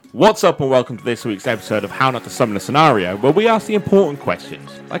What's up and welcome to this week's episode of How Not to Summon a Scenario, where we ask the important questions,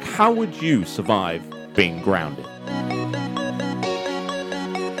 like how would you survive being grounded?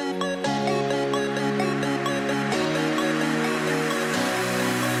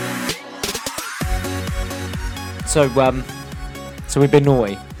 So we've been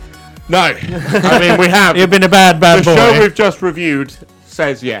naughty. No, I mean we have. You've been a bad boy. The show we've just reviewed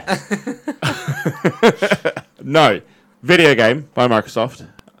says yes. No, video game by Microsoft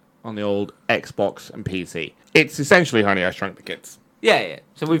on the old Xbox and PC. It's essentially Honey, I Shrunk the Kids. Yeah.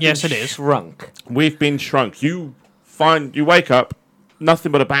 So we've Yes, been it is. shrunk. We've been shrunk. You wake up,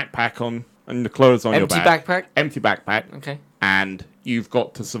 nothing but a backpack on and the clothes on your Empty back. backpack? Empty backpack. Okay. And you've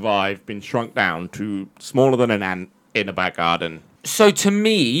got to survive, been shrunk down to smaller than an ant in a back garden. So to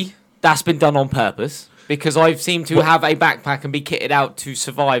me, that's been done on purpose because I've seemed to have a backpack and be kitted out to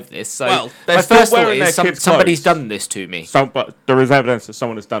survive this. So Well, they're my still first thought wearing is their kids' somebody's clothes. done this to me. But there is evidence that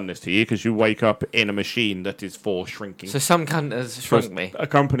someone has done this to you because you wake up in a machine that is for shrinking. So some cunt has shrunk me. A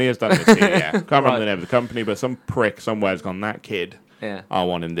company has done this to you, yeah. Can't remember Right. the name of the company, but some prick somewhere has gone, that kid, Yeah. I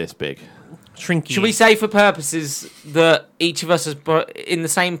want him this big. Shrinky. Should we say for purposes that each of us is in the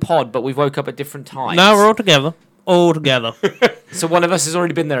same pod, but we've woke up at different times? No, we're all together. All together. So one of us has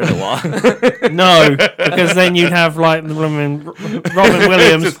already been there a little while. No, because then you'd have like the Robin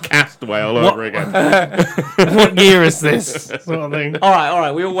Williams. Just Castaway all What? over again. What year is this? Sort of thing. all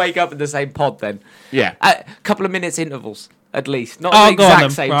right. We all wake up in the same pod then. Yeah. A couple of minutes intervals, at least. Not Oh, the go on exact then.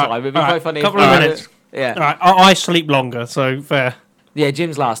 same Right, time. It'd be all quite right. funny. Couple if of we- minutes. Yeah. All right, I sleep longer, so fair. Yeah,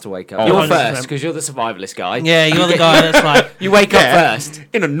 Jim's last to wake up. Oh, You're 100%. first, because you're the survivalist guy. Yeah, you're the guy that's like, You wake Yeah. up first.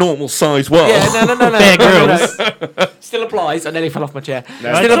 In a normal sized world. Yeah, no. Bear No. Grylls. Still applies. I nearly fell off my chair.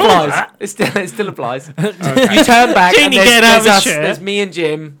 No. Still I saw applies. that. It still applies. You turn back and Genie, there's, get out of there's the us. chair. There's me and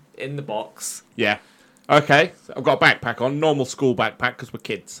Jim in the box. Yeah. Okay. So I've got a backpack on, normal school backpack because we're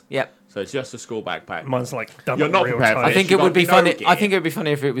kids. Yep. So it's just a school backpack. mine's like done You're in not real prepared for time. I think you it would got be no funny. gear. I think it would be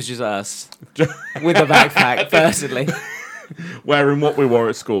funny if it was just us with a backpack, personally. Wearing what we wore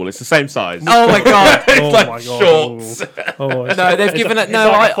at school. It's the same size. Oh my god! It's Oh like my God. shorts. Oh, it's- No, they've it's given a- it. No,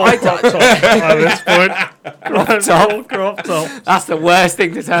 it's like I. a crop top at this point. Crop top. Crop top. That's the worst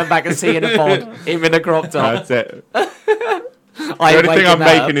thing to turn back and see in a pod. Him in a crop top. That's it. I The ain't only thing waking I'm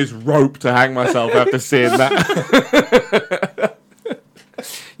that making up. is rope to hang myself after seeing that.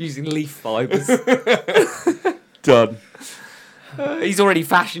 Using leaf fibres. Done. He's already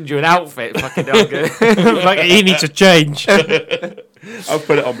fashioned you an outfit. Fucking hell, good. Like, he needs to change. I'll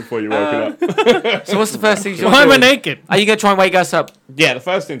put it on before you woke it up. So what's the first thing you're Why am I doing? naked? Are you gonna try and wake us up? Yeah, the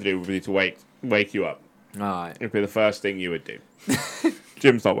first thing to do would be to wake you up. Alright. It'd be the first thing you would do.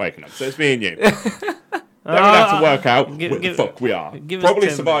 Jim's not waking up, so it's me and you. Then we'd have to work out give- what the give- fuck we are. give us Probably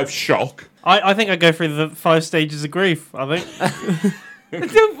 10 survive shock. I think I go through the 5 stages of grief, I think.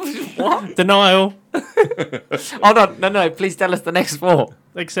 What? Denial, Hold on. No. Please tell us the next 4.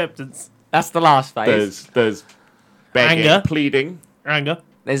 acceptance, That's the last phase. There's begging, Anger. pleading. anger.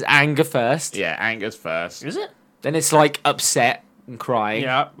 There's anger first. Yeah, anger's first. Is it? Then it's like upset and crying.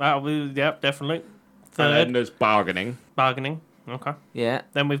 Yeah, that'll be, yeah, definitely. And then Third, there's bargaining, bargaining. Okay. Yeah.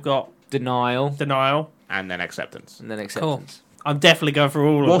 Then we've got Denial. denial. and then acceptance. And then acceptance. I'm definitely going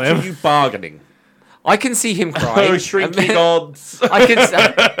through all What of them. are you bargaining? I can see him crying. Oh, shrinky gods. I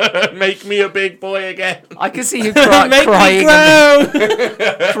can. Make me a big boy again. I can see him Make me crying.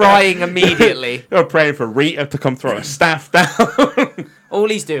 grow! Crying immediately. You're praying for Rita to come throw a staff down. All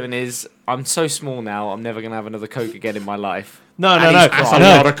he's doing is, I'm so small now. I'm never gonna have another Coke again in my life. No, And no, he's no. That's crying. a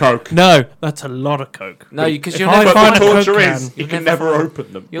No. lot of coke. No, that's a lot of coke. No, because If you'll I never But find the a find Coke torture can, is, you you'll can never never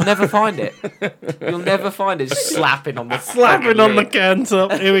open them. You'll never find it. You'll never find it. Slapping on the Slapping on the lid. can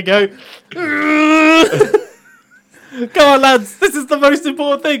top. Here we go. Come on, lads. This is the most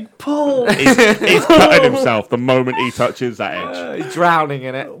important thing. Pull. He's cutting himself the moment he touches that edge. He's drowning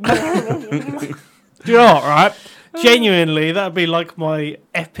in it. Do you know what, right? Genuinely, that'd be like my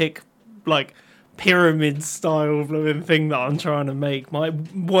epic, like, pyramid style blooming thing that I'm trying to make. My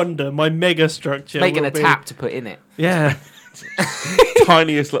wonder, my mega structure. Making will a be- tap to put in it. Yeah.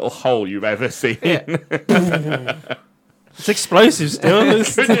 Tiniest little hole you've ever seen. It's explosive still.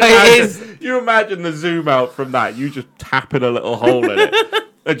 It's- Could you, It imagine, is. you imagine the zoom out from that? You just tapping a little hole in it.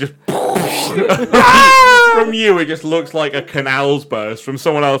 And just from you, it just looks like a canal's burst. From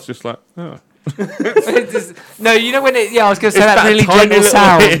someone else, just like, oh. It's just- no, you know when it. Yeah, I was going to say It's that really tiny gentle little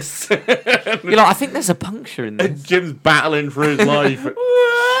sound. hiss. You're like, I think there's a puncture in And this. Jim's battling for his life.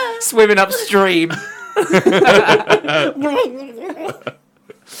 Swimming upstream.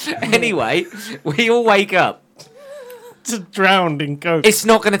 Anyway, we all wake up. Just drowned in coke. It's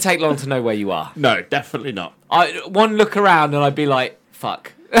not going to take long to know where you are. No, definitely not. One look around and I'd be like,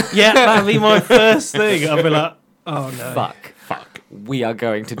 fuck. Yeah, that'd be my first thing. I'd be like, oh no. Fuck. We are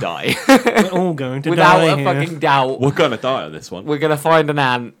going to die. We're all going to Without die a here. fucking doubt. We're gonna die on this one. We're going to find an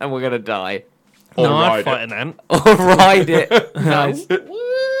ant and we're going to die. Or No, I'd ride fight it. an ant. Or ride it. Nice.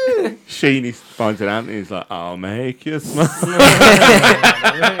 Sheeny finds an ant and he's like, "I'll make you smile."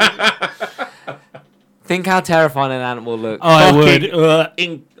 Think how terrifying an ant will look. I Fucking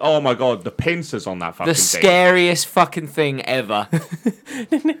would. Oh my god, the pincers on that fucking The thing. scariest fucking thing ever.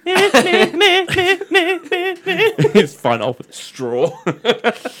 It's fine off with a straw.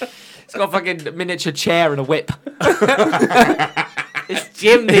 It's got a fucking miniature chair and a whip. It's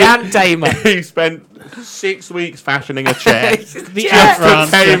Jim the Ant Tamer. He spent 6 weeks fashioning a chair The ant to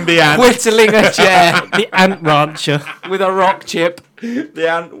rancher. tame the ant. Whittling a chair The ant rancher. with a rock chip. The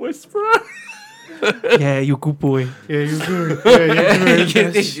ant whisperer. Yeah, you're a good boy. Yeah, you're good. Yeah, you're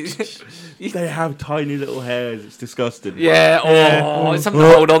good. They have tiny little hairs. It's disgusting. Yeah, Yeah. it's something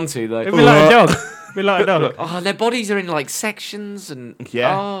to hold on to though. It'd be like a dog. It'd be like a dog. Oh, their bodies are in like sections and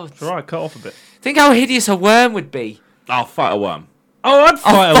Yeah. Oh, It's alright, cut off a bit. think how hideous a worm would be. I'll fight a worm. Oh, I'd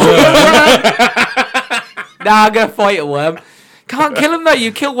fight a worm. Nah, I'm gonna fight a worm. Can't kill him though.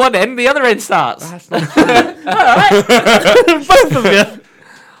 You kill one end, the other end starts. Both of you.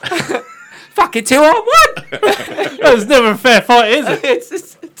 Fucking 2-on-1. That's never a fair fight, is it? It's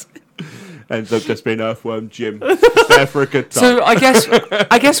just- Ends up just being Earthworm Jim. Just there for a good time. So I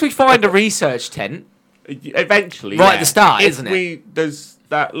guess we find a research tent. Eventually, Right at yeah. the start, If isn't it? There's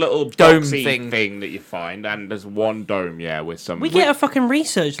that little Dome boxy thing. that you find, and there's one dome, yeah, with some. We get a fucking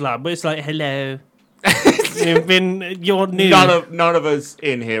research lab where it's like, hello. You're new. None of us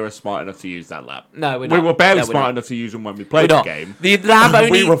in here are smart enough to use that lab. No, we're We not. were barely No, we're smart not. enough to use them when we We're played the not. game. The lab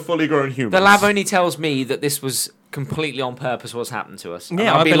only. We were fully grown humans. The lab only tells me that this was completely on purpose. What's happened to us?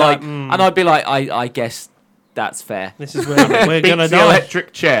 Yeah, I'd be like, and I'd be like, I guess that's fair. This is where we're Beats gonna the die.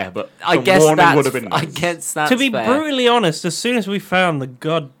 electric chair, but I the guess warning would that's. have been I nice. guess that's To be fair. brutally honest, as soon as we found the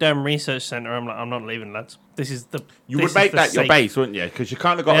goddamn research centre, I'm like, I'm not leaving, lads. This is the. You this would is make the that your safe- base, wouldn't you? Because you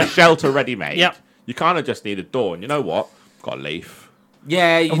kind of got Yeah. a shelter ready made. Yep. You kind of just need a door, and you know what? Got a leaf.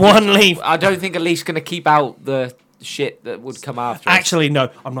 Yeah, you One leaf. I don't think a leaf's going to keep out the shit that would come after us. Actually, no,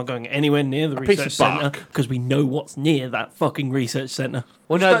 I'm not going anywhere near the piece research of centre bark. because we know what's near that fucking research centre.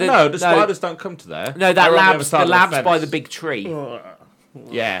 well, The spiders don't come to there. No, that They're on the other lab's side the of lab's by fence. the big tree.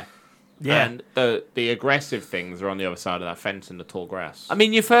 Yeah. Yeah. And the aggressive things are on the other side of that fence in the tall grass. I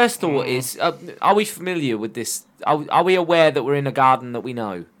mean, your first thought is: are we familiar with this? Are we aware that we're in a garden that we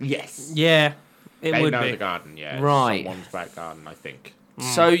know? yes. Yeah, it They would know be. the garden, yeah. It's Right. Someone's back garden, I think.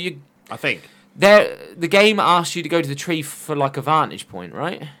 So you I think. the game asks you to go to the tree for like a vantage point,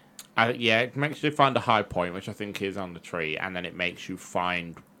 right? Yeah, it makes you find a high point, which I think is on the tree, and then it makes you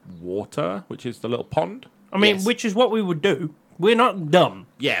find water, which is the little pond. I mean, Yes. which is what we would do. We're not dumb.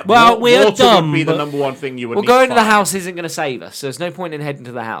 Yeah, Well, we're water dumb, would be the but- number one thing you would Well, need going to to the find. house isn't going to save us. So there's no point in heading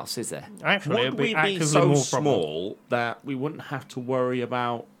to the house, is there? Actually, Would it'd be we be actively so more small that we wouldn't have to worry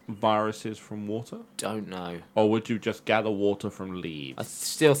about viruses from water? Don't know. Or would you just gather water from I leaves?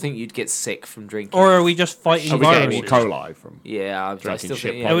 still think you'd get sick from drinking. Or are we just fighting Are we getting E. viruses? coli from? yeah, I Drinking still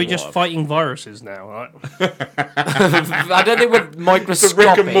shit think. Are pot we Yeah. just water? fighting viruses now, right? I don't think we're It's a Rick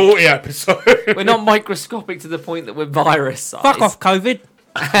microscopic. and Morty episode. We're not microscopic to the point that we're virus size. Fuck off, COVID.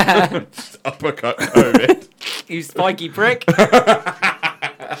 Uppercut COVID. You spiky prick.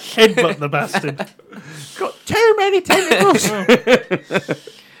 Headbutt the bastard. Got too many tentacles.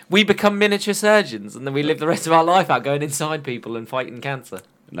 We become miniature surgeons and then we live the rest of our life out going inside people and fighting cancer.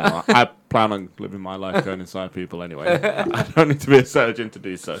 No, I plan on living my life going inside people anyway. I don't need to be a surgeon to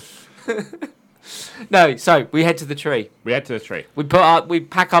do so. No, so we head to the tree. We head to the tree. We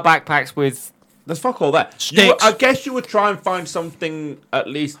pack our backpacks with. There's fuck all that. Sticks. I guess you would try and find something at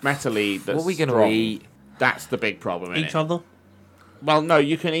least metally that's What are we going to strong. eat? That's the big problem, Each innit? other. Well, no,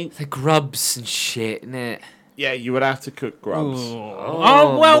 you can eat. The grubs and shit, innit? Yeah, you would have to cook grubs.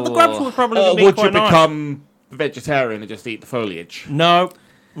 Oh, well, the grubs would probably Or be would you quite nice. become vegetarian and just eat the foliage? No,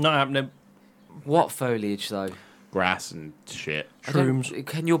 not happening. What foliage, though? Grass and shit. I don't- Shrooms.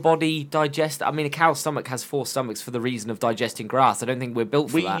 Can your body digest? I mean, a cow's stomach has 4 stomachs for the reason of digesting grass. I don't think we're built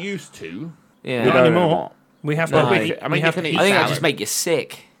for We that. used to. Yeah. Not don't anymore. We have No. to. We eat- can- I mean, we you have can to eat eat I think salad. that'll just make you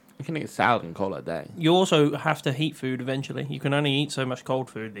sick. You can eat salad and call it a day. You also have to heat food eventually. You can only eat so much cold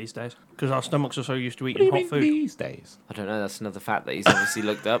food these days because our stomachs are so used to What do eating you hot mean food. these days? I don't know. That's another fact that he's obviously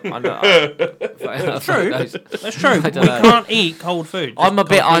looked up. I don't, True. That's true. We don't know. can't eat cold food. I'm a Just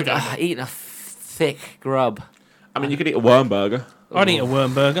bit. cold food only. Eating a thick grub. I mean, you could eat a worm burger. I'd eat a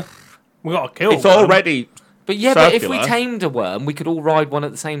worm burger. We got to kill. It's one. already. But yeah, but if we Circular. tamed a worm, we could all ride one at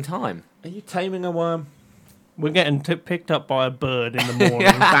the same time. Are you taming a worm? We're getting picked up by a bird in the morning.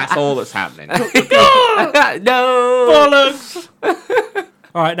 That's all that's happening. No. Bollocks!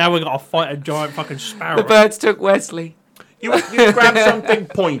 All right, now we've got to fight a giant fucking sparrow. The birds took Wesley. You grab something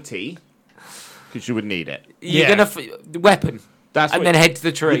pointy because you would need it. You're Yeah. gonna weapon, That's and what- then head to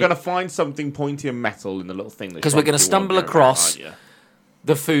the tree. You're going to find something pointy and metal in the little thing. 'Cause we're gonna stumble across- Aren't you?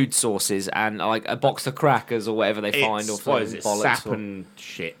 the food sources and like a box of crackers or whatever they find, or It's, what is it? bollocks Sap or and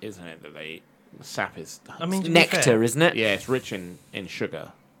shit, isn't it? That they sap is. I mean, to be nectar, fair, isn't it? Yeah, it's rich in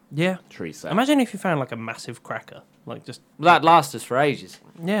sugar. yeah. Tree sap. Imagine if you found like a massive cracker, like just That'd last us for ages.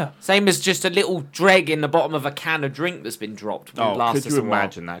 yeah. Same as just a little dreg in the bottom of a can of drink that's been dropped. Would last could us you a while.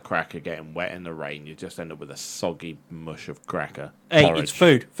 imagine that cracker getting wet in the rain? You just end up with a soggy mush of cracker. Hey, Porridge. it's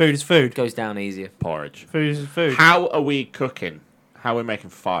food. Food is food. Goes down easier. Porridge. Food is food. How are we cooking? How are we making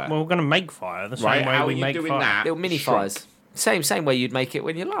fire? Well, we're gonna make fire the same right, way how we are you make doing fire. that? Little mini Shrunk. fires. Same way you'd make it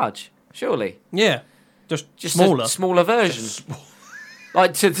when you're large. Surely. Yeah, just Just smaller. a smaller version.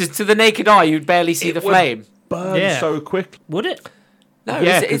 Like to the naked eye, you'd barely see It the would- flame. Burn Yeah. so quick. Would it? No,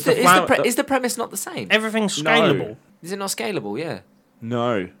 Yeah, is, 'cause is, the the, is, flower- the is the premise not the same? Everything's No. scalable. Is it not scalable? Yeah.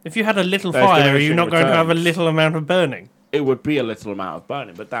 No. If you had a little There's fire, are diminishing you not going to have a returns. little amount of burning? It would be a little amount of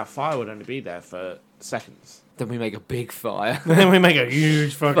burning, but that fire would only be there for seconds. Then we make a big fire. Then we make a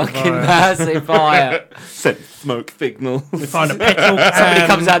huge fucking Fucking fire. massive fire. Send smoke signal. We find a petrol can. Somebody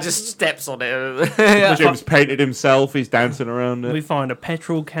comes out, just steps on it. Jim's painted himself. He's dancing around We it. find a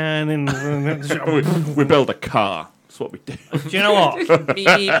petrol can and We build a car. That's what we do. do you know what?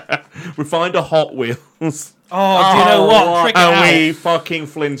 Beep. We find a Hot Wheels. Oh, do you know what? what? Trick it And out. we fucking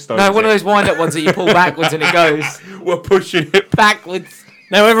Flintstones. No, one of it. those wind-up ones that you pull backwards and it goes We're pushing it. backwards.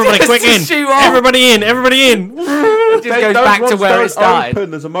 Now everybody, Just quick to in! shoot off. Everybody in! Everybody in! It just goes Those back to ones where don't it started.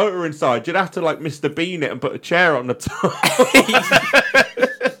 Open. There's a motor inside. You'd have to like Mr. Bean it and put a chair on the top.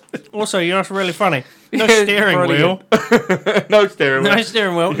 Also, you know what's really funny? No Yeah, steering brilliant. wheel. No steering wheel. No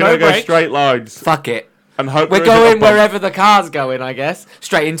steering wheel. You're No gonna go brakes. straight lines Fuck it. and hope We're there isn't a going bump. wherever the car's going, I guess.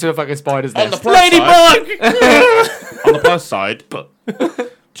 Straight into a fucking spider's On the nest. plus side, Ladybug! on the plus side,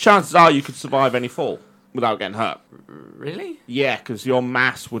 chances are you could survive any fall without getting hurt. Really? Yeah, because your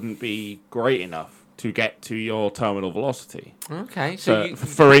mass wouldn't be great enough to get to your terminal velocity Okay. So, you,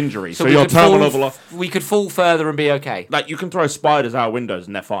 for injury. So we your could terminal fall, velocity, we could fall further and be okay. like you can throw spiders out windows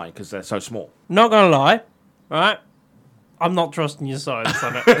and they're fine because they're so small. Not gonna lie, right? I'm not trusting your science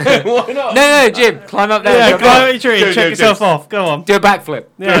on it. Why not? No, Jim, climb up there. Yeah, and go climb back. a tree Go, and check go, yourself go. off. Go on. Do a backflip.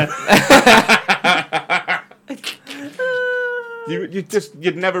 Yeah.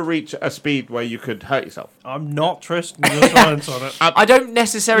 You'd never reach a speed where you could hurt yourself. I'm not trusting your science on it. I don't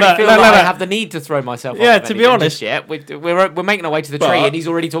necessarily No, feel no, like no, I no. have the need to throw myself off. Yeah, of to be anything honest. just yet. We're making our way to the tree, But- and he's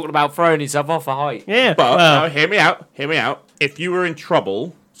already talking about throwing himself off a height. Yeah. But well, no, hear me out. Hear me out. If you were in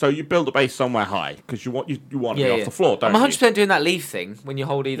trouble, so you build a base somewhere high because you want to be off the floor, don't I'm you? 100% doing that leaf thing when you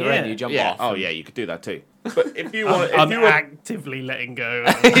hold either Yeah. end, you jump Yeah. off. Oh yeah, you could do that too. But if you want, I'm if you were, actively letting go.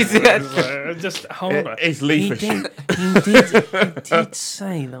 Just hold on. it's He leafish. did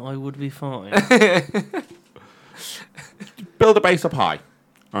say that I would be fine. Build a base up high.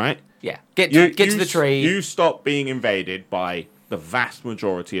 All right. Yeah, get to the tree. You stop being invaded by the vast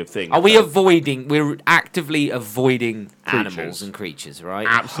majority of things. Are we that- avoiding? We're actively avoiding Creatures. animals and creatures, right?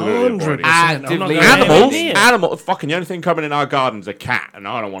 Absolutely. avoiding. 100%. I'm not Actively gonna avoid Animals, it. animals. Fucking the only thing coming in our garden's a cat, and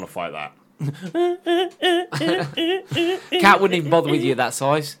I don't want to fight that. Cat wouldn't even bother with you at that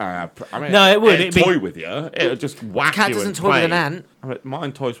size. I mean, No, it would, it'd it'd be- toy with you. It'll just whack Cat you doesn't and toy with play. an ant. I mean,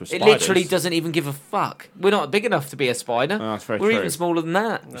 mine toys with It spiders. literally doesn't even give a fuck. We're not big enough to be a spider. Oh, that's very We're true. even smaller than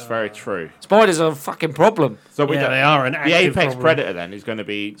that. It's very true. Spiders are a fucking problem. So we Yeah, don't- they are an the active apex problem. predator then is going to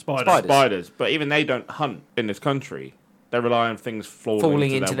be Spiders. spiders. But even they don't hunt in this country. They rely on things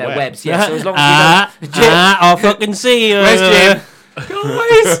falling Into their web. webs. Yeah, so as long as you don't... Jim, I'll fucking see you. where's Jim?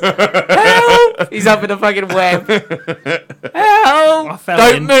 Guys, help! He's up in a fucking web. Help! I fell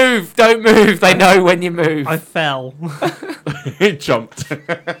Don't in. move! Don't move! They know when you move. I fell. He jumped.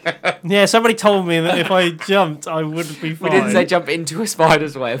 Yeah, somebody told me that if I jumped, I would be We fine. didn't say jump into a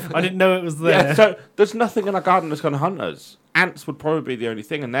spider's web. I didn't know it was there. Yeah, so there's nothing in our garden that's going to hunt us. Ants would probably be the only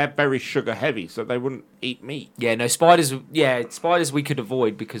thing, and they're very sugar heavy, so they wouldn't eat meat. Yeah, no, spiders. Yeah, spiders we could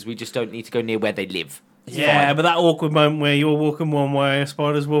avoid because we just don't need to go near where they live. It's Yeah, fine. but that awkward moment where you're walking one way, a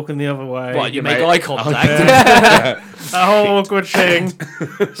spider's walking the other way. What, you mate. make eye contact? That whole awkward thing.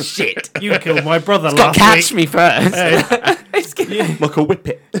 Shit. You killed my brother Got last catch week. me first. Hey, It's good. Like a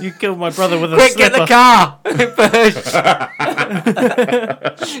whippet. you killed my brother with a Quick, slipper. get the car.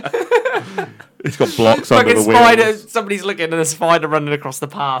 First. It's got blocks under Fucking the spider. wheels. Somebody's looking at a spider running across the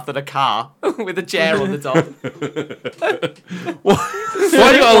path in a car with a chair on the top.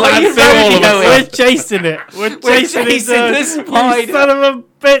 Why you got a Why are you lad say all of rodeoing? us? We're chasing it. We're chasing chasing his, the you spider. son of a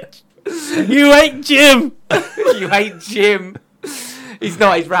bitch. You ain't Jim. You hate Jim. He's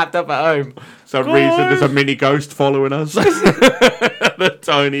not. He's wrapped up at home. Some reason there's a mini ghost following us. The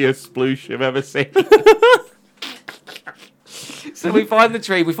tiniest sploosh you've ever seen. So we find the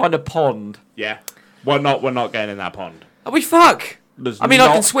tree. We find a pond. Yeah. We're not getting in that pond. Are we fuck? There's I mean, I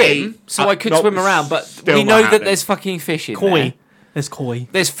can not swim, a- so I could no, swim around, but still we not know that happening. there's fucking fish in Koi. there. There's koi.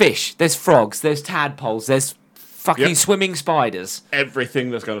 There's fish, there's frogs, there's tadpoles, there's fucking Yep. swimming spiders. Everything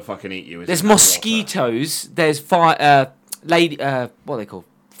that's gonna fucking eat you is There's in that water. mosquitoes, there's what are they called?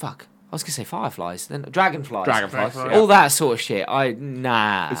 Fuck. I was gonna say fireflies, then dragonflies. Dragonflies. Dragonflies. Yeah. All that sort of shit.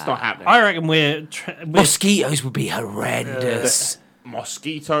 Nah. It's not happening. I reckon we're Mosquitoes would be horrendous.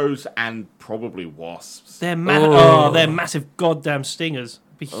 Mosquitoes and probably wasps. they're Oh. they're massive goddamn stingers.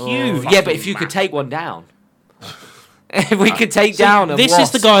 Be huge. Yeah, but if you could take one down. If we could take down a This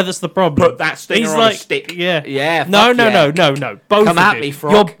wasp. is the guy that's the problem. Put that stinger He's on a like, stick. Yeah. Yeah, No, fuck no, yeah. no. Both Come of at you. me,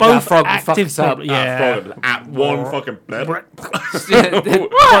 frog. You're That both frog will fuck active. us up. Yeah. At one fucking. What?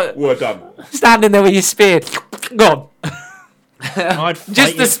 We're done. Standing there with your spear. Gone. I'd fight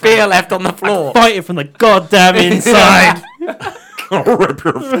Just the it spear left on the floor. Fight it from the goddamn inside. I'll rip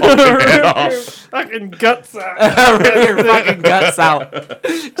your fucking head off. Fucking guts out. Rip your fucking guts out.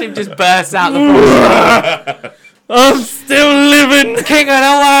 Jim just bursts out the floor. I'm still living. King of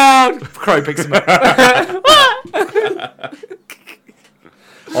the world. Crow picks him up.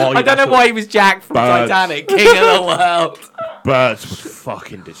 Oh, I don't know why he was Jack from Birds. Titanic. King of the world. Birds would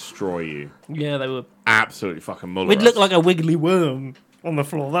fucking destroy you. Yeah, they were. Absolutely fucking muller We'd us. look like a wiggly worm on the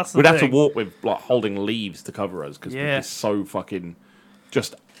floor. That's the We'd have to thing. walk with like holding leaves to cover us because we'd Yeah. be so fucking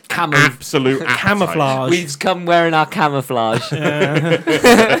just Camouflage. absolute appetite. Camouflage. We've come wearing our camouflage.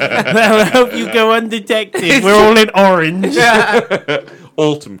 That'll help you go undetected. We're all in orange.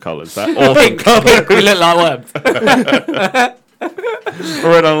 Autumn colours. That autumn Pink. colour. We look like worms.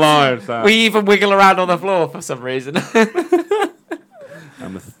 We're in a line. That. We even wiggle around on the floor for some reason.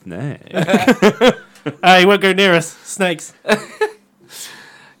 I'm a snake. Hey, won't go near us. Snakes.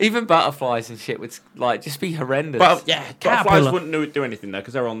 Even butterflies and shit would like just be horrendous. But yeah, butterflies Caterpillar. wouldn't do anything though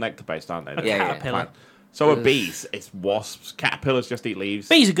because they're all nectar based, aren't they? Yeah, yeah. Caterpillar. So are bees. It's wasps. Caterpillars just eat leaves.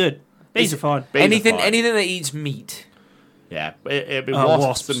 Bees are good. Bees are fine. Bees are anything fine. that eats meat. Yeah, it'd be Wasps.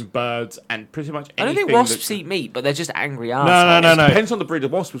 wasps and birds and pretty much I don't anything. think wasps that- eat meat, but they're just angry No, assholes. no. Depends on the breed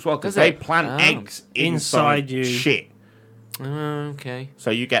of wasp as well because Does they it? plant Oh. eggs Inside you. Shit. Okay.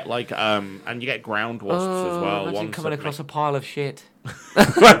 So you get like and you get ground wasps as well. Imagine Ones coming that across a pile of shit.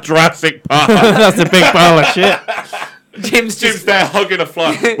 make- Jurassic Park. That's a big pile of shit. Jim's Jim's just there hugging a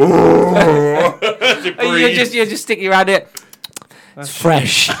fly. you're just sticking around it. It's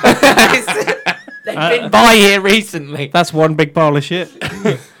fresh. They've been by here recently. That's one big pile of shit.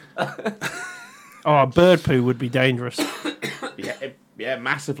 Oh, bird poo would be dangerous. yeah,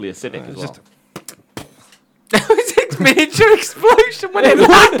 massively acidic as well. It's a miniature explosion when It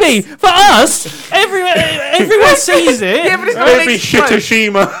would be for us. Everyone sees it. Yeah, but it's not It'd an be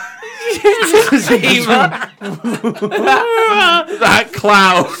explosion. Shitashima. That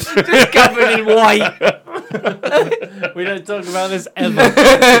cloud. Covered in white. We don't talk about this ever.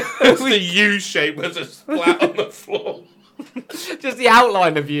 It's the U shape with a splat on the floor. Just the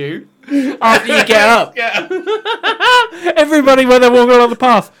outline of you after you get up. Yeah. Everybody, when they're walking along the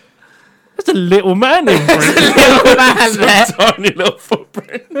path, there's a little man imprint. Little man there. Tiny little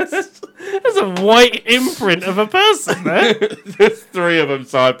footprint. There's a white imprint of a person there. There's three of them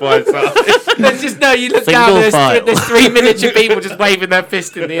side by side. There's just no. You look Single down. file. There's three miniature people just waving their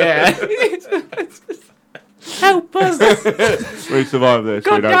fist in the air. Help us. We survived this. We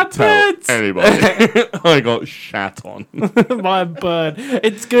Goddamn don't tell birds. anybody. I got shat on. My bird.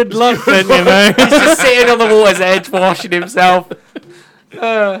 It's good luck then, you know. He's just sitting on the water's edge, washing himself.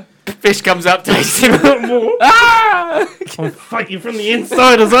 Fish comes up, takes him. Ah! I'll fight you from the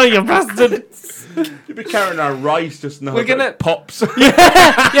inside as well, you bastard. You'd be carrying our rice just now. We're gonna- pops.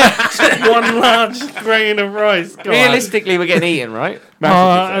 Just one large grain of rice. Go on. Realistically, we're getting eaten, right?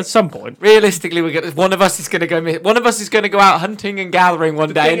 At some point. Realistically, we're gonna. One of us is gonna go. One of us is gonna go out hunting and gathering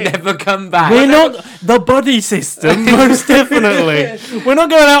one day and never come back. We're not the body system, most definitely. We're not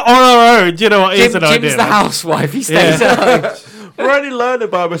going out on our own. Do you know what is an Jim's idea? the housewife. He stays at home. We're only learning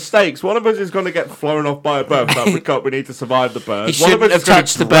by mistakes. One of us is going to get flown off by a bird. We need to survive the bird. He One of shouldn't us have is gonna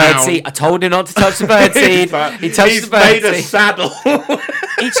touched the bird drown. seed. I told him not to touch the bird seed. He touched He's the bird made a seed. saddle.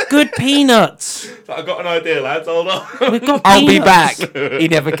 It's good peanuts. I got an idea, lads. Hold on. We've got I'll be peanuts. back. He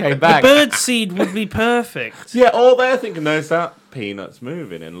never came back. Bird seed would be perfect. Yeah, all they're thinking though is that peanuts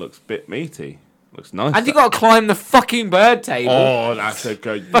moving and looks a bit meaty. Looks nice. And you got to climb the fucking bird table. Oh, that's a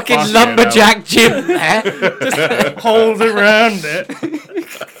good. Fucking lumberjack Jim there. Hold around it.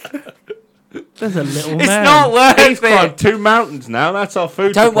 There's a little It's man. not worth He's it. climbed 2 mountains now. That's our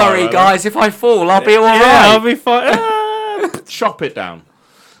food. Don't supply, worry, right? guys. If I fall, I'll be all Yeah, right. I'll be fine. Ah. Chop it down.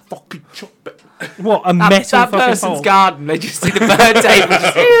 Fucking chop it. What, a That metal fucking person's pole? garden, they just see the bird table.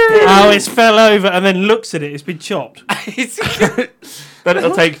 Just, Oh, it's fell over and then looks at it. It's been chopped. Then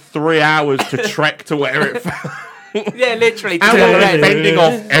it'll take 3 hours to trek to where it fell. yeah, literally. And to the we're red. fending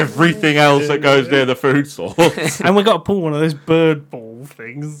off everything else that goes near the food source. And we've got to pull one of those bird ball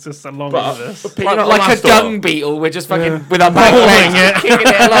things just along But, with us. Like a dung beetle, we're just fucking with our back Rolling legs, it. kicking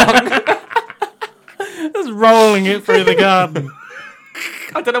it along. Just rolling it through the garden.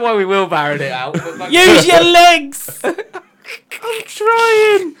 I don't know why we wheelbarrowed it out. But like, Use your legs! I'm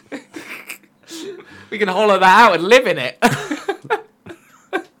trying! we can hollow that out and live in it.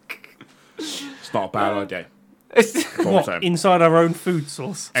 It's not a bad idea. It's What, Also. inside our own food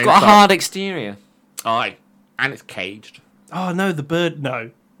source? got a hard exterior. Aye. And it's caged. Oh, no, the bird...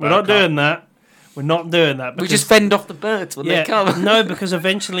 No. We're Bird not can't. doing that. We're not doing that. We Because, just fend off the birds when they come. no, because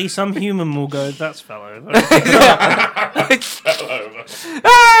eventually some human will go, that's fell over.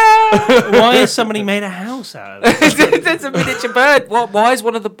 Why has somebody made a house out of it? There's a miniature bird. Why is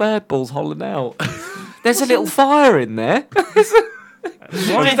one of the bird balls hollowing out? There's a little fire in there.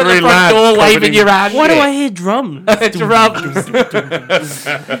 Why, At the Three front lads door covered waving in- your hand. why do I hear drums? Drums.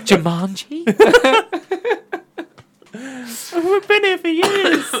 Jumanji? We've been here for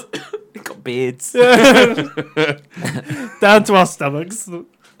years. We've got beards. Down to our stomachs.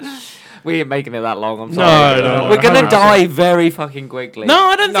 We ain't making it that long, I'm No, sorry. no, We're gonna 100%. die very fucking quickly. No,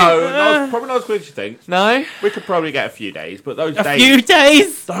 I don't No, think... probably not as quick as you think. No? We could probably get a few days, but those a days, few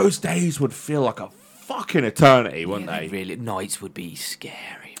days. those days would feel like a fucking eternity, wouldn't Yeah, they? really, nights would be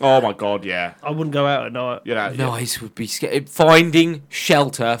scary. Oh my god, yeah. I wouldn't go out at night. You know, Nights would be scary. Finding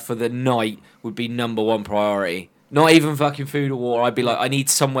shelter for the night would be #1 priority. Not even fucking food or water. I'd be like, I need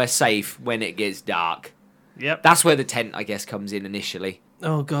somewhere safe when it gets dark. Yep. That's where the tent, I guess, comes in initially.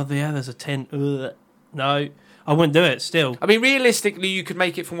 Oh, God, yeah, there's a tent. Ugh. No, I wouldn't do it still. I mean, realistically, you could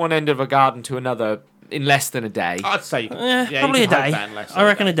make it from one end of a garden to another in less than a day. I'd say Probably a day. I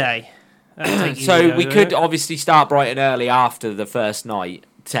reckon a day. That'd take you So to we do could it. obviously start bright and early after the first night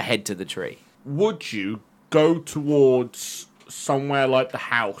to head to the tree. Would you go towards somewhere like the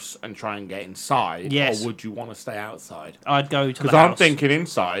house and try and get inside? Yes. Or would you want to stay outside? I'd go to the Because I'm house. thinking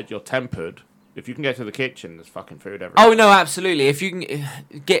inside, you're tempered. If you can get to the kitchen, there's fucking food everywhere. Oh no, absolutely. If you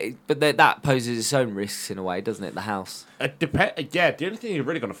can get, but that poses its own risks in a way, doesn't it? The house. Yeah, the only thing you're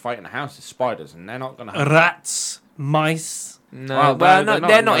really going to fight in the house is spiders, and they're not going to. Rats, mice. No, Well, no, they're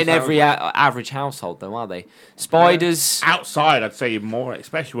they're not not in in most every average household, though, are they? Spiders, Outside, I'd say more,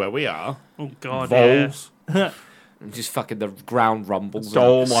 especially where we are. Oh, God, Voles. just fucking the ground rumbles.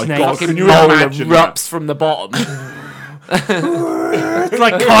 Oh my Snakes. god! Fucking Can you mole imagine erupts from the bottom. yeah. It's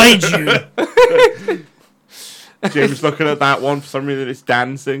like kaiju. that? Jim's looking at that one for some reason. It's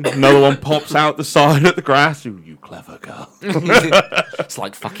dancing. Another one pops out the side of the grass. You clever girl. It's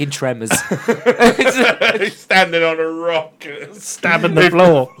like fucking Tremors. He's standing on a rock. Stabbing the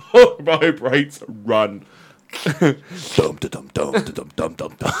floor. Vibrates. Run. Dum dum dum dum dum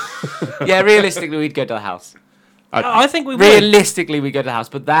dum dum. Yeah, realistically, we'd go to the house. I think we would. Realistically, we go to the house,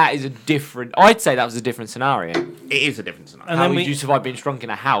 but that is a different. I'd say that was a different scenario. It is a different scenario. And How then would we- you survive being shrunk in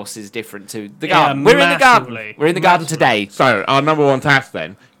a house is different to the Yeah, garden. We're in the garden. massively. We're in the garden Massively. today. So our number one task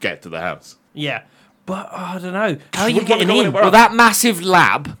then: get to the house. Yeah. But, I don't know. How are We you wanna getting go in? anywhere Well, that massive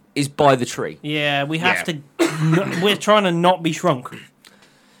lab is by the tree. Yeah, we have Yeah. to... We're trying to not be shrunk.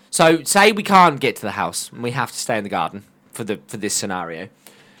 So, say we can't get to the house and we have to stay in the garden for this scenario,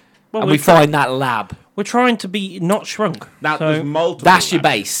 Well, and we're, we find that lab. we're trying to be not shrunk. Now So, there's multiple. That's your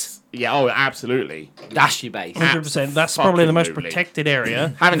labs. base. Yeah. Oh, absolutely. That's your base. 100%. That's probably the most Absolutely. protected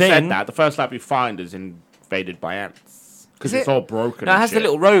area. Having Then- said that, the first lab you find is invaded by ants because Is it's it? all broken. No, it and has the shit.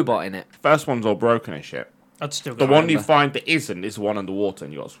 little robot in it. First one's all broken and shit. I'd still The go one over. you find that isn't is the one underwater,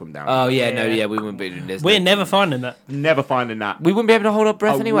 and you got to swim down. Oh yeah, no, Yeah. yeah, we wouldn't be doing this. We're never finding that. Never finding that. We wouldn't be able to hold our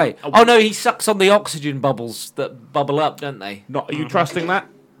breath Oh, anyway. oh, Oh no, he sucks on the oxygen bubbles that bubble up, don't they? Not. Are you trusting that?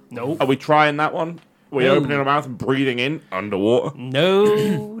 No. Are we trying that one? Are we No. opening our mouth and breathing in underwater? No,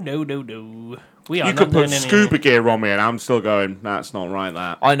 no, no, no. We are You not could put doing any- scuba gear on me, and I'm still going. That's not right.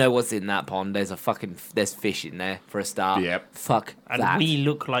 That. I know what's in that pond. There's fish in there for a start. Yep. Fuck And that. we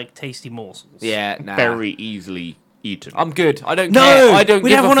look like tasty morsels. Yeah, nah. Very easily eaten. I'm good. I don't No, care. I don't we'd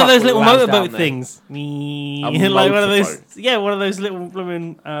give have a one of fuck those what little allows down motorboat there. things. A Like one of those, motorboat. yeah, one of those little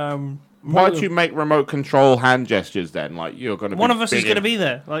blooming. Why'd you make remote control hand gestures then? Like you're going to be One of us is big going to in- be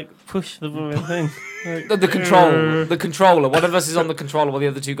there, like push the blooming thing. Like, The controller. One of us is on the controller while the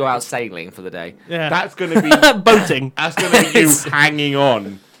other two go out sailing for the day. yeah, That's going to be boating. that's going to be you hanging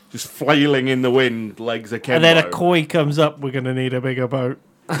on, just flailing in the wind, legs akimbo. And then a koi comes up. We're going to need a bigger boat.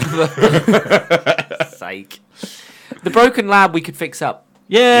 Sake. The broken lab we could fix up.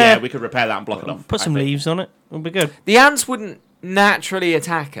 Yeah, we could repair that and block it off. Put some I think. leaves on it. It'll be good. The ants wouldn't naturally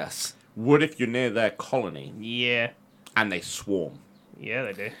attack us. Would if you're near their colony Yeah, and they swarm. yeah,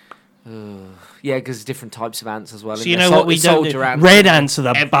 they do. Yeah, because there's different types of ants as well. So isn't you there? know what we don't do? soldier ants. Red ants are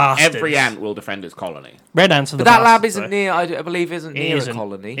the bastards. Every ant will defend its colony. Red ants are the But that lab bastards, isn't though. near. I believe isn't It near isn't. a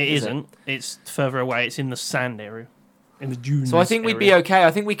colony. It is isn't. It's further away. It's in the sand area, in the dunes. So I think we'd be area. okay.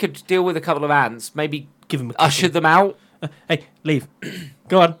 I think we could deal with a couple of ants. Maybe Give them a usher them out, Hey, leave.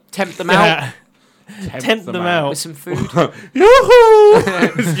 Go on. tempt them out Tempt them out. with some food. Yoo-hoo!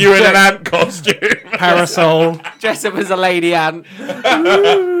 It's you in an ant costume. Parasol. Dress up as a lady ant.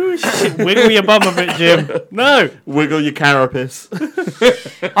 Wiggle your bum a bit, Jim. No. Wiggle your carapace.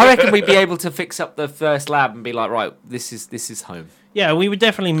 I reckon we'd be able to fix up the first lab and be like, right, this is home. Yeah, we would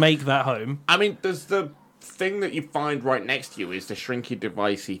definitely make that home. I mean, does the thing that you find right next to you is the shrinky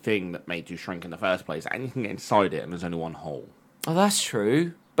devicey thing that made you shrink in the first place, and you can get inside it and there's only one hole. Oh, that's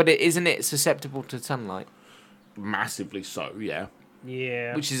true. But isn't it susceptible to sunlight? Massively so, yeah.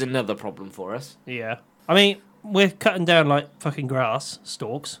 Yeah. Which is another problem for us. Yeah. I mean, we're cutting down like fucking grass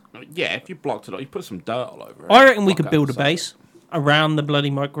stalks. Yeah, if you blocked it up, you put some dirt all over it. I reckon we Block could out build a the side. base around the bloody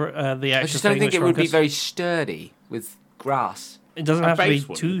the actual I just don't thing think that it would be shrunk us. very sturdy with grass. It doesn't A have to be base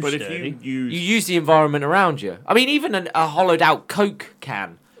wouldn't, too but sturdy. if you use... You use the environment around you. I mean, even a hollowed out Coke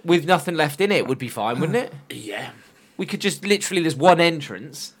can with nothing left in it would be fine, wouldn't it? Yeah, We could just literally, there's one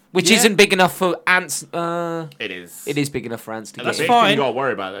entrance, which Yeah. isn't big enough for ants. it is. It is big enough for ants to And get the in. big thing fine. you gotta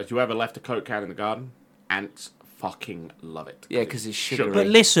worry about is you ever left a Coke can in the garden, ants fucking love it. Yeah, 'cause it's sugary. But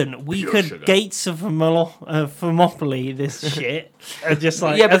listen, we Pure could sugar. Gates of Thermopylae this shit, and just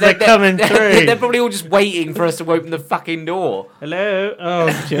like Yeah, as but they're coming through. they're probably all just waiting for us to open the fucking door. Hello.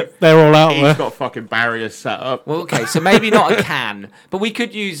 Oh shit, they're all out He's there. got fucking barriers set up. Well, okay, so maybe not a can, but we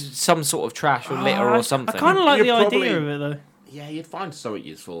could use some sort of trash or litter or something. I kind of like You'd the probably- idea of it though. Yeah, you'd find something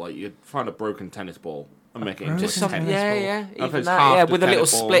useful. Like you'd find a broken tennis ball and make it into broken a Just something, tennis yeah, ball. yeah, If even it's that, half yeah, the with a little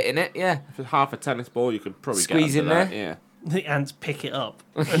tennis ball- split in it, yeah. If it's half a tennis ball, you could probably Squeeze get in under there. that, The ants pick it up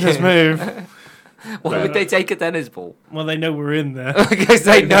and just move. Why would they take a tennis ball? Well, they know we're in there. Because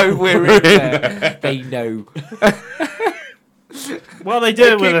they know we're in there. They know. Well, they do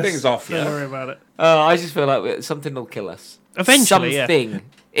They it with keep us. things off, Don't yeah. worry about it. I just feel like something will kill us. Eventually, yeah. something.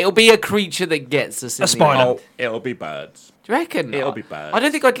 It'll be a creature that gets us. In A spider. The end. Oh, it'll be birds. Do you reckon? It'll be birds. I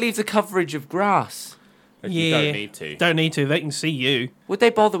don't think I'd leave the coverage of grass. If Yeah. You don't need to. Don't need to. They can see you. Would they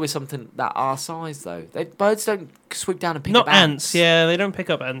bother with something that our size though? Birds don't swoop down and pick Not up ants. Yeah, they don't pick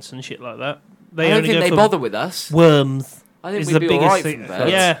up ants and shit like that. They I don't only think go they for bother with us. worms. I think is we'd the be biggest alright thing. from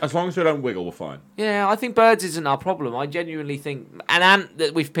birds. Yeah. As long as we don't wiggle, we're fine. Yeah, I think birds isn't our problem. I genuinely think an ant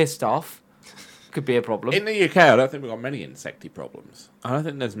that we've pissed off could be a problem. In the UK, I don't think we've got many insecty problems. I don't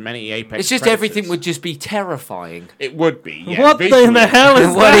think there's many apex It's just predators. everything would just be terrifying. It would be, yeah. What visually. in the hell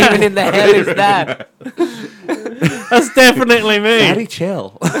is What that? even in the hell is that? That's definitely me. Daddy,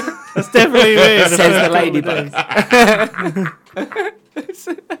 chill. That's definitely me. Says the ladybug.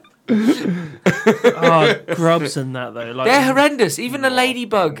 Oh, grubs and that though. Like, They're horrendous. Even a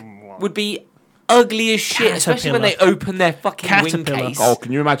ladybug would be ugly as shit, especially when they open their fucking wing Caterpillar. case. Oh,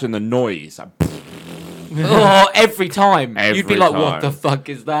 can you imagine the noise? Oh, every time. You'd be Every like, what time. the fuck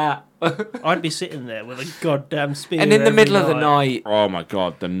is that? I'd be sitting there with a goddamn spear. And in the every middle of the night, Oh my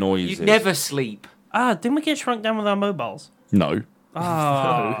god, the noises. you'd never sleep. Ah, didn't we get shrunk down with our mobiles? No.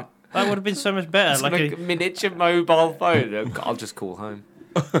 Ah, that would have been so much better. It's like a miniature mobile phone. I'll just call home.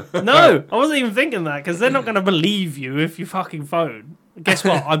 No, I wasn't even thinking that because they're not going to believe you if you fucking phone. Guess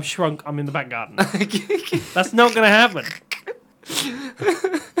what? I'm shrunk. I'm in the back garden. That's not going to happen.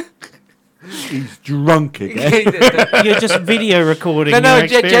 He's drunk again. You're just video recording. No, your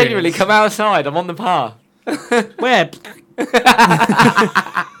experience. genuinely, come outside. I'm on the path. Where?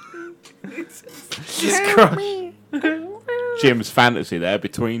 Jesus Christ. Jim's fantasy there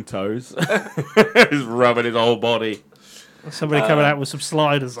between toes. He's rubbing his whole body. Somebody coming out with some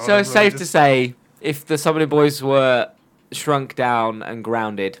sliders on. So as it's well, safe to just- say, if the Summoning Boys were shrunk down and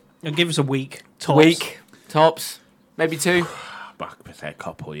grounded, Give us a week. Tops. week, tops, maybe 2, Buck per se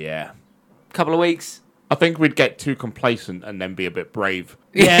couple, yeah. couple of weeks. I think we'd get too complacent and then be a bit brave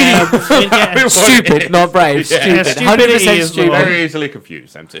Yeah, yeah. Stupid, not brave. Yeah. Stupid. Stupidity 100% is stupid. Very easily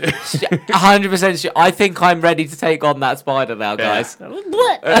confused, them two. 100% stupid. I think I'm ready to take on that spider now, guys.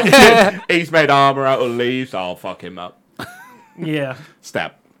 He's made armor out of leaves. I'll fuck him up. Yeah.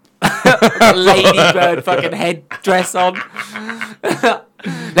 Stab. A ladybird fucking headdress on.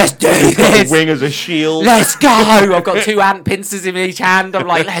 Let's do this. Wing as a shield. Let's go. I've got 2 ant pincers in each hand. I'm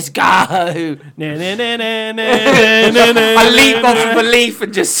like, let's go. I leap off of a leaf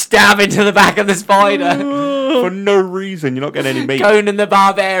and just stab into the back of the spider. For no reason. You're not getting any meat. Conan the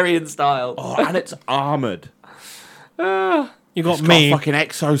Barbarian style. Oh, and it's armored. You got It's got me. a fucking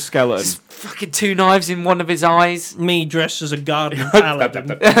exoskeleton. Fucking 2 knives in one of his eyes. Me dressed as a garden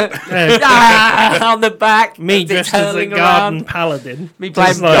paladin. On the back. Me It's dressed as a hurling garden around. paladin. Me playing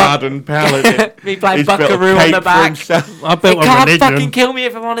Just like- Garden paladin. Me playing He's built a Buckaroo on cape the for back. himself. I built It a can't religion. fucking kill me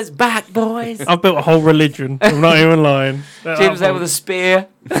if I'm on his back, boys. I've built a whole religion. I'm not even lying. Jim's there with a spear.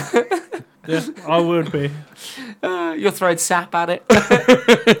 Yeah, I would be. You're throwing sap at it.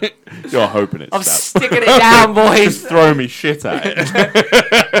 You're hoping it's I'm stab. sticking it down, boys. Just throw me shit at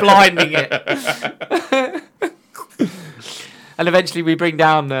it. Blinding it. And eventually we bring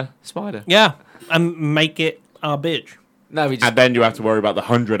down the spider. Yeah, and make it our bitch. No, we just And then you have to worry about the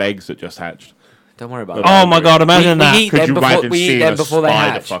 100 eggs that just hatched. don't worry about it. Oh my god, imagine We that. eat Could them you before imagine we eat seeing them a before they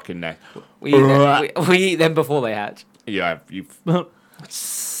spider hatch. fucking neck? We eat them before they hatch. Yeah, you.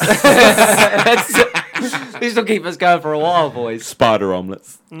 This will keep us going for a while, boys. Spider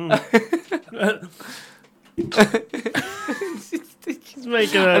omelets. It's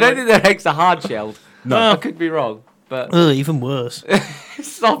making I don't think their eggs are hard shelled. No. I could be wrong, but even worse.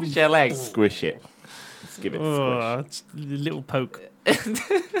 soft shell eggs. Squish it. Let's give it a Oh, it's a little poke. And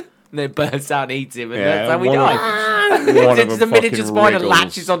then it bursts out and eats him, and Yeah, that's how we one of- die. squish. One of It's them the miniature fucking spider wriggles.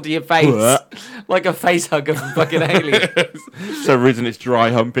 latches onto your face like a face hugger from fucking Alien. So reason it's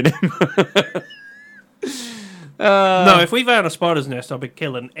dry humping him. No, if we found a spider's nest, I'd be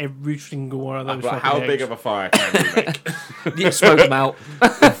killing every single one of those. But how big of a fire can you make? You smoke them out.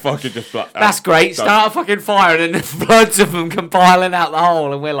 Fucking just like That's great. Start a fucking fire, and then floods of them come piling out the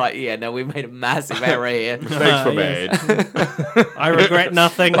hole, and we're like, yeah, no, we made a massive error here. Thanks for Yes. me. I regret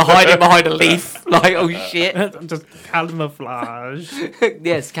nothing. Hiding behind a leaf, like, oh shit. Just camouflage.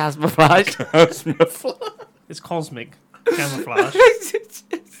 Yes, camouflage. It's cosmic camouflage.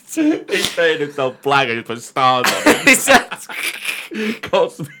 He's made himself black and just put stars on it.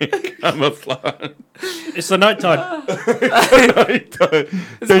 Cosmic camouflage. It's the nighttime.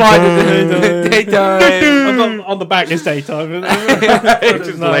 Spider daytime. I've got on the back it's daytime. He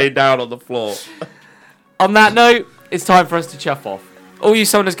just laid down on the floor. On that note, it's time for us to chuff off. All you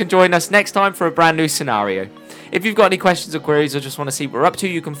summoners can join us next time for a brand new scenario. If you've got any questions or queries or just want to see what we're up to,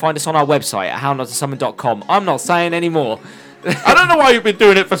 you can find us on our website at hownottosummon.com. I'm not saying anymore. I don't know why you've been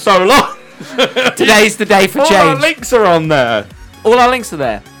doing it for so long. Today's the day for All our change. links are on there. All our links are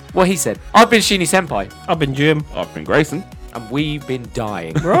there. What he said. I've been Sheeny Senpai, I've been Jim. I've been Grayson. and we've been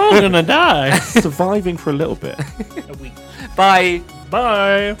dying. We're all gonna die. Surviving for a little bit. Bye.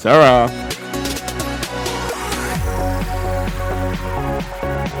 Bye. Sarah.